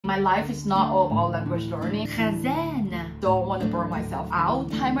My life is not all about language learning. Don't want to burn myself out.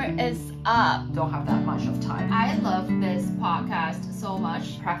 Timer is up. Don't have that much of time. I love this podcast so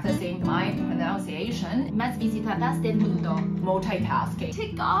much. Practicing my pronunciation. Mas visitadas del mundo. Multitasking.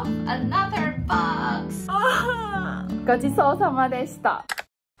 Tick off another box. ごちそうさまでした。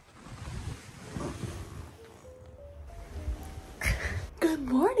Good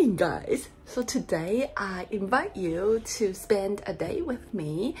morning, guys! So today I invite you to spend a day with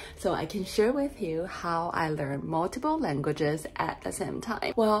me so I can share with you how I learn multiple languages at the same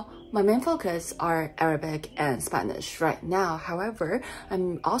time. Well, my main focus are Arabic and Spanish right now. However,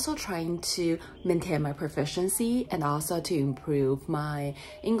 I'm also trying to maintain my proficiency and also to improve my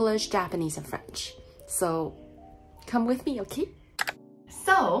English, Japanese, and French. So come with me, okay?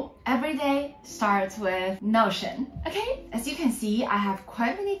 So, every day starts with Notion, okay? As you can see, I have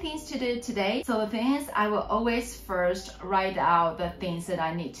quite many things to do today. So the thing is, I will always first write out the things that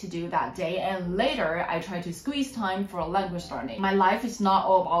I need to do that day, and later I try to squeeze time for language learning. My life is not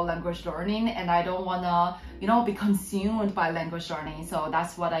all about language learning, and I don't wanna, be consumed by language learning. So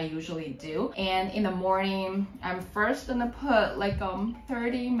that's what I usually do. And in the morning, I'm first gonna put like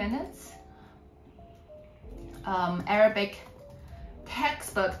 30 minutes Arabic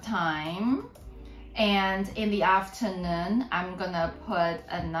textbook time, and in the afternoon I'm gonna put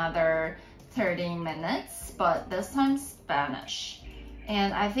another 30 minutes, but this time Spanish.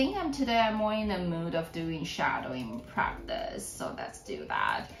 And I think today I'm more in the mood of doing shadowing practice, so let's do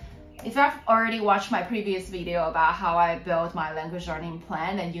that. If you've already watched my previous video about how I built my language learning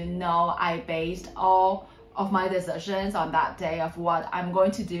plan, then you know I based all of my decisions on that day of what I'm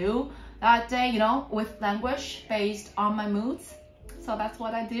going to do that day, with language based on my moods. So that's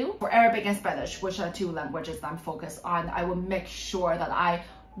what I do. For Arabic and Spanish, which are two languages I'm focused on, I will make sure that I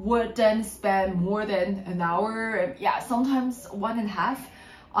wouldn't spend more than an hour, sometimes 1.5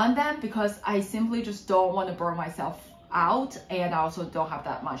 on them, because I simply just don't want to burn myself out, and I also don't have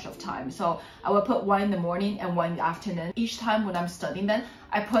that much of time. So I will put one in the morning and one in the afternoon. Each time when I'm studying them,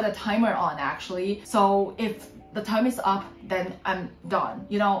 I put a timer on actually. So if the time is up, then I'm done.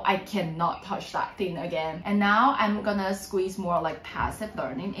 I cannot touch that thing again. And now I'm gonna squeeze more like passive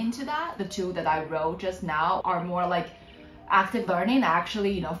learning into that. The two that I wrote just now are more like active learning. I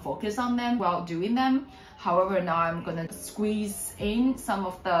actually, focus on them while doing them. However, now I'm gonna squeeze in some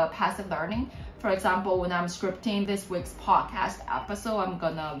of the passive learning. For example, when I'm scripting this week's podcast episode, I'm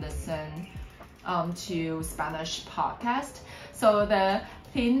gonna listen to Spanish podcast. So the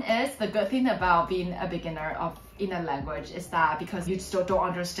good thing about being a beginner in a language is that because you still don't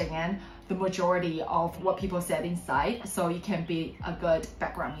understand the majority of what people said inside, so you can be a good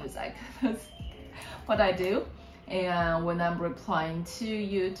background music. That's what I do. And when I'm replying to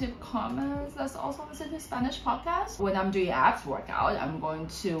YouTube comments, let's also listen to Spanish podcast. When I'm doing abs workout, I'm going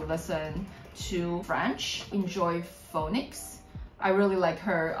to listen to French, enjoy phonics. I really like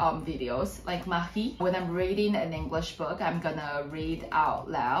her videos, like Marie. When I'm reading an English book, I'm gonna read out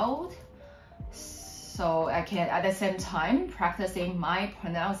loud, so I can at the same time practicing my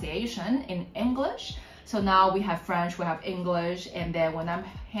pronunciation in English. So now we have French, we have English, and then when I'm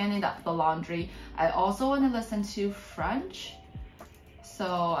hanging up the laundry, I also want to listen to French.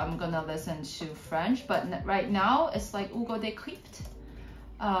 So I'm gonna listen to French, but right now it's like Hugo Decrypt.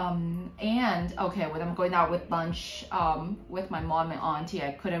 And okay, when I'm going out with lunch with my mom and auntie,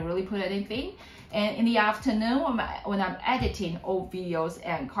 I couldn't really put anything. And in the afternoon, when I'm editing old videos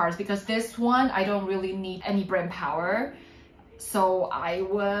and cards, because this one I don't really need any brain power, so I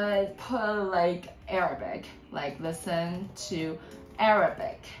would put like Arabic, like listen to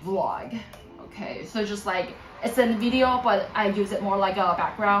Arabic vlog. Okay, so just like it's a video, but I use it more like a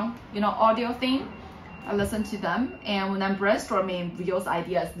background, audio thing. I listen to them, and when I'm brainstorming videos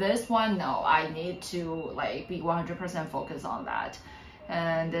ideas, this one, no, I need to like be 100% focused on that.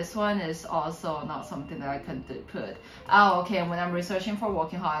 And this one is also not something that I can put. Oh, okay, when I'm researching for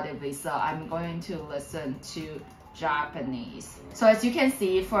working holiday visa, I'm going to listen to Japanese. So as you can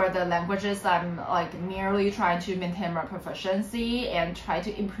see, for the languages, I'm like merely trying to maintain my proficiency and try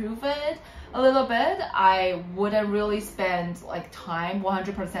to improve it a little bit. I wouldn't really spend like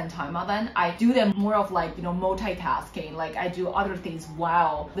 100% time on them. I do them more of like, multitasking. Like I do other things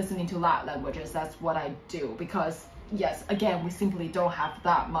while listening to that languages. That's what I do, because yes, again, we simply don't have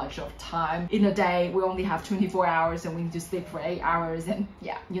that much of time in a day. We only have 24 hours and we need to sleep for 8 hours, and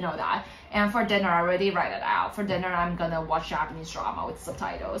yeah, you know that. And for dinner, I already write it out. For dinner, I'm gonna watch Japanese drama with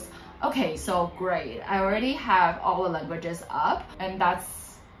subtitles. Okay, so great. I already have all the languages up, and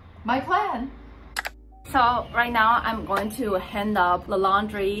that's my plan. So right now, I'm going to hand up the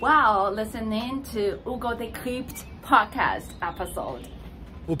laundry while listening to Hugo Decrypt podcast episode.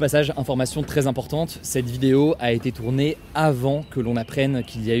 Au passage, information très importante, cette vidéo a été tournée avant que l'on apprenne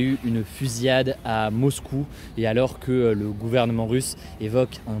qu'il y a eu une fusillade à Moscou et alors que le gouvernement russe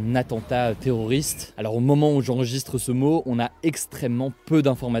évoque un attentat terroriste. Alors au moment où j'enregistre ce mot, on a extrêmement peu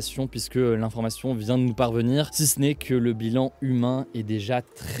d'informations puisque l'information vient de nous parvenir, si ce n'est que le bilan humain est déjà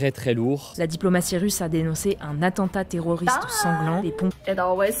très lourd. La diplomatie russe a dénoncé un attentat terroriste sanglant. It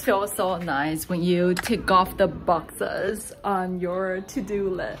always feels so nice when you tick off the boxes on your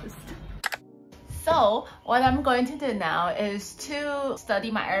to-do list. So what I'm going to do now is to study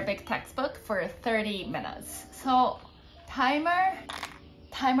my Arabic textbook for 30 minutes. So timer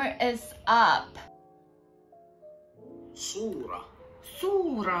is up. Surah.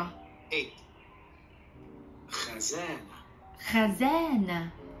 8 خزانة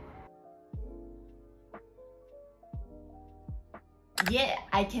Khazana. Yeah,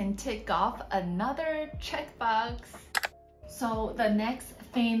 I can tick off another checkbox. So the next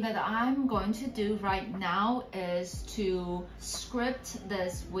thing that I'm going to do right now is to script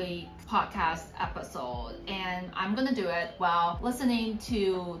this week's podcast episode, and I'm gonna do it while listening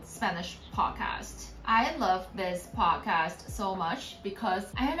to Spanish podcast. I love this podcast so much because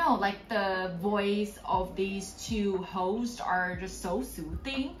I don't know, like the voice of these two hosts are just so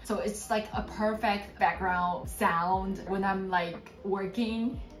soothing. So it's like a perfect background sound when I'm like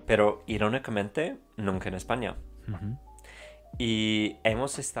working. Pero irónicamente, nunca en España. Y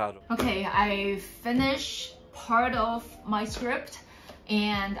hemos estado... Okay, I finished part of my script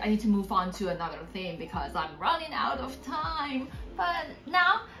and I need to move on to another thing because I'm running out of time. But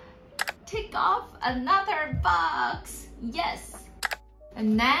now, tick off another box. Yes.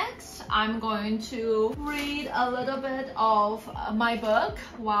 And next, I'm going to read a little bit of my book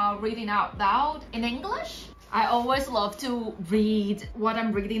while reading out loud in English. I always love to read what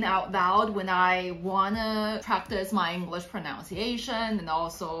I'm reading out loud when I wanna practice my English pronunciation and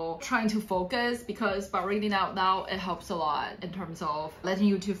also trying to focus, because by reading out loud, it helps a lot in terms of letting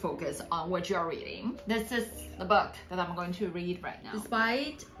you to focus on what you're reading. This is the book that I'm going to read right now.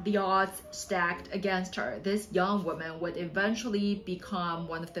 Despite the odds stacked against her, this young woman would eventually become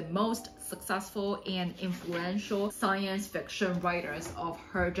one of the most successful and influential science fiction writers of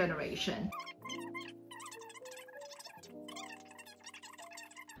her generation,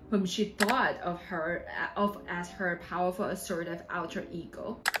 whom she thought of as her powerful, assertive alter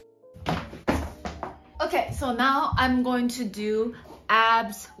ego. Okay, so now I'm going to do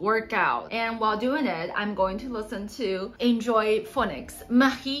abs workout, and while doing it, I'm going to listen to Enjoy Phonics,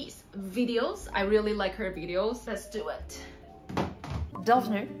 Marie's videos. I really like her videos. Let's do it.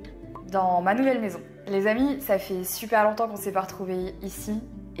 Bienvenue dans ma nouvelle maison. Les amis, ça fait super longtemps qu'on s'est pas retrouvés ici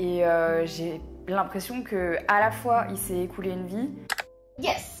et j'ai l'impression que à la fois il s'est écoulé une vie.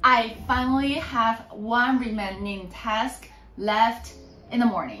 Yes, I finally have one remaining task left in the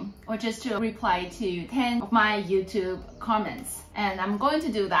morning, which is to reply to 10 of my YouTube comments. And I'm going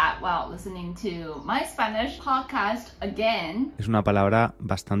to do that while listening to my Spanish podcast again. Es una palabra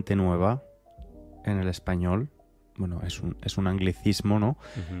bastante nueva en el español. Bueno, es un anglicismo, ¿no?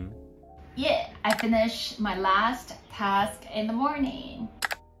 Yeah, I finished my last task in the morning.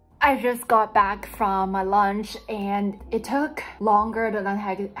 I just got back from my lunch and it took longer than I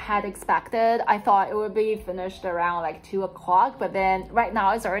had expected. I thought it would be finished around like 2 o'clock, but then right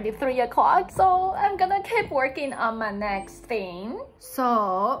now it's already 3 o'clock. So I'm gonna keep working on my next thing.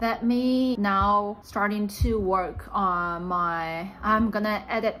 So let me now starting to work on I'm gonna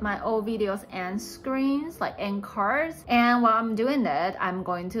edit my old videos and screens, like end cards. And while I'm doing that, I'm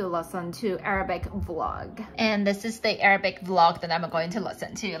going to listen to Arabic vlog. And this is the Arabic vlog that I'm going to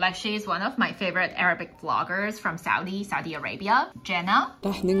listen to. Like, she's one of my favorite Arabic vloggers from Saudi Arabia, Jenna.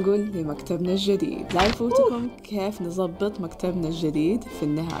 رح ننقل لمكتبنا الجديد. لا يفوتكم كيف نظبط مكتبنا الجديد في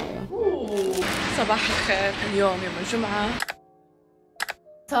النهاية. صباح الخير، اليوم يوم الجمعة.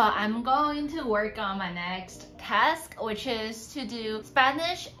 So I'm going to work on my next task, which is to do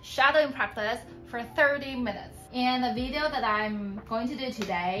Spanish shadowing practice for 30 minutes. And the video that I'm going to do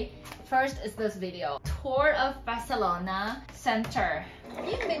today, first is this video, Tour of Barcelona Center.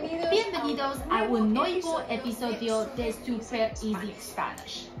 Bienvenidos a un nuevo episodio de Super Easy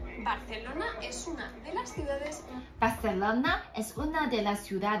Spanish. Barcelona es una de las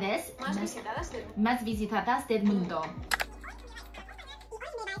ciudades más visitadas del mundo.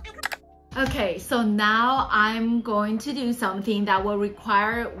 Okay, so now I'm going to do something that will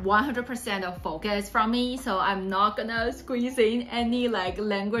require 100% of focus from me. So I'm not gonna squeeze in any like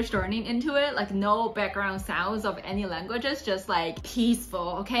language learning into it, like no background sounds of any languages, just like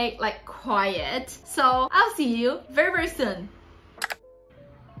peaceful, okay? Like quiet. So I'll see you very soon.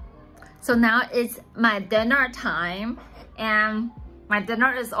 So now it's my dinner time and My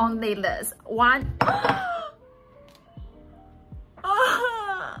dinner is only this one.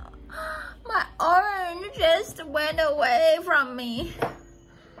 My orange just went away from me.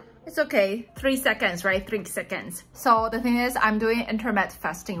 It's okay, 3 seconds, right? 3 seconds. So the thing is, I'm doing intermittent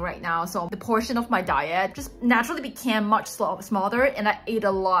fasting right now. So the portion of my diet just naturally became much smaller, and I ate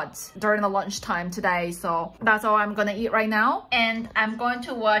a lot during the lunchtime today. So that's all I'm gonna eat right now. And I'm going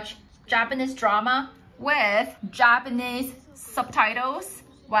to watch Japanese drama with Japanese subtitles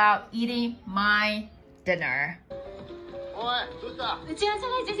while eating my dinner. 打ち合わせが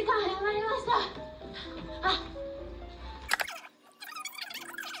1時間早まりました。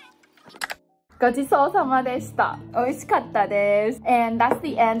ごちそうさまでした。美味しかったです。And that's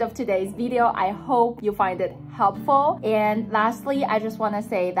the end of today's video. I hope you find it helpful. And lastly, I just want to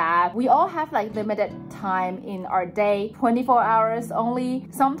say that we all have like limited time in our day, 24 hours only.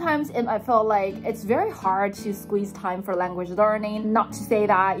 Sometimes I feel like it's very hard to squeeze time for language learning. Not to say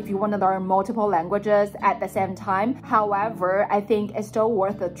that if you want to learn multiple languages at the same time. However, I think it's still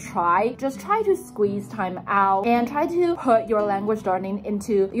worth a try. Just try to squeeze time out and try to put your language learning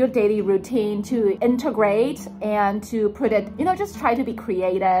into your daily routine, to integrate and to put it, just try to be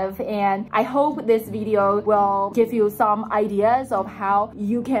creative. And I hope this video will give you some ideas of how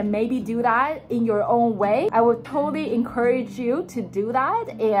you can maybe do that in your own way. I would totally encourage you to do that.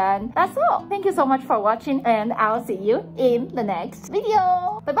 And that's all. Thank you so much for watching, and I'll see you in the next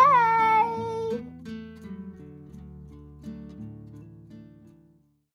video. Bye bye.